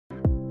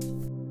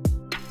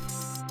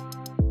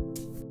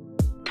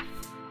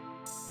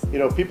You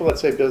know, people that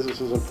say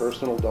business isn't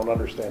personal don't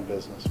understand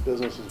business.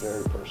 Business is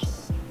very personal.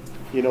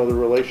 You know, the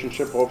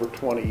relationship over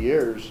 20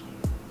 years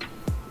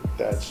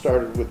that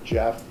started with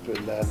Jeff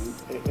and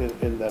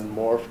then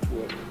morphed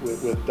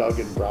with Doug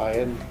and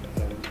Brian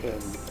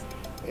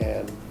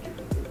and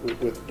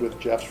with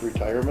Jeff's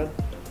retirement.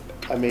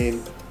 I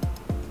mean,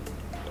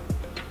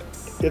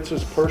 it's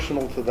as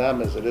personal to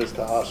them as it is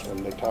to us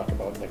when they talk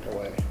about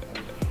Nicolet.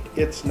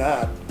 It's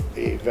not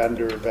a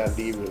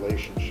vendor-vendee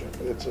relationship.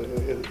 It's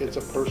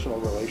a personal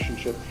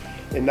relationship,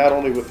 and not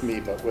only with me,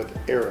 but with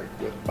Eric,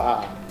 with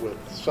Bob, with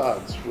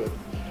Suggs, with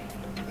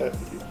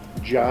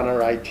John,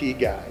 our IT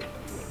guy,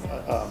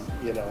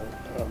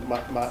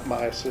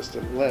 my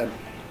assistant Lynn.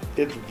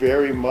 It's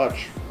very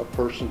much a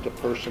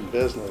person-to-person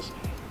business,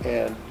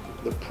 and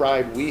the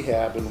pride we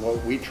have in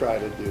what we try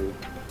to do,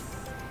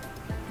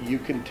 you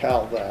can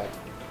tell that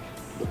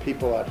the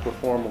people at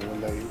Performa,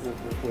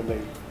 when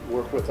they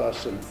work with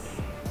us, and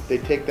they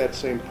take that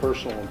same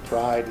personal and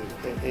pride,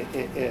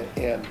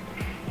 and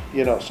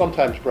you know,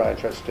 sometimes Brian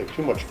tries to take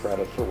too much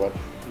credit for what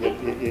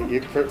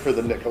for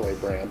the Nicolet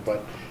brand,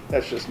 but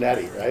that's just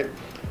natty, right?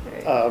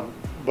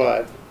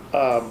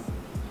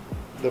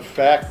 The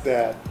fact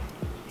that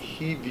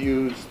he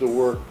views the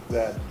work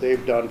that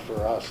they've done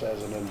for us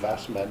as an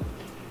investment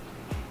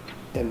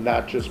and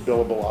not just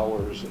billable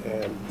hours,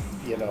 and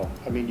you know,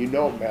 I mean, you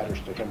know, it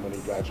matters to him when he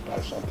drives by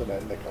something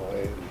at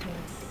Nicolet,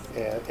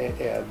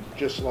 and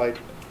just like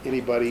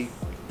anybody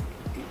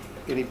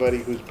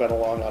who's been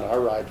along on our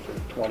ride for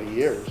 20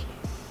 years,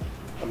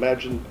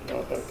 imagine,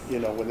 you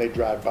know, when they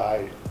drive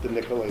by the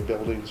Nicolet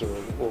buildings or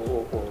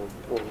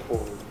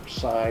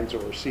signs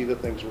or see the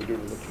things we're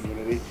doing in the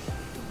community.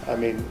 I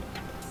mean,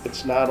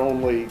 it's not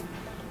only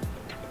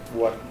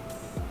what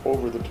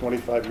over the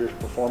 25 years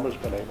Performa's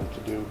been able to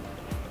do,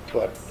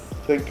 but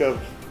think of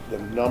the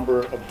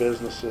number of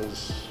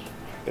businesses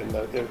and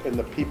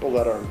the people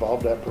that are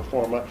involved at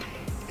Performa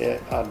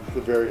on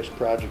the various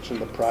projects and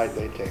the pride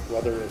they take,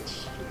 whether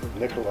it's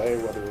Nicolet,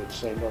 whether it's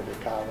St.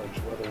 Norbert College,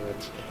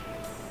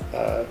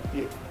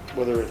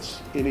 whether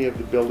it's any of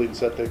the buildings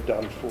that they've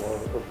done for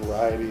a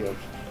variety of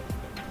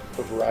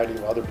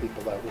other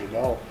people that we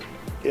know.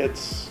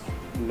 It's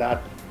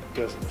not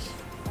business.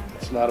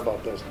 It's not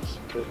about business.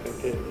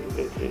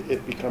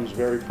 It becomes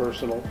very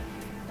personal,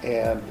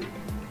 and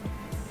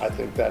I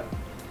think that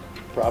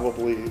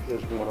probably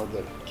is one of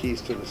the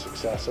keys to the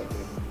success that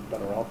they've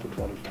been around for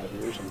 25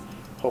 years, and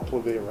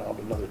hopefully be around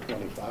another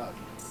 25.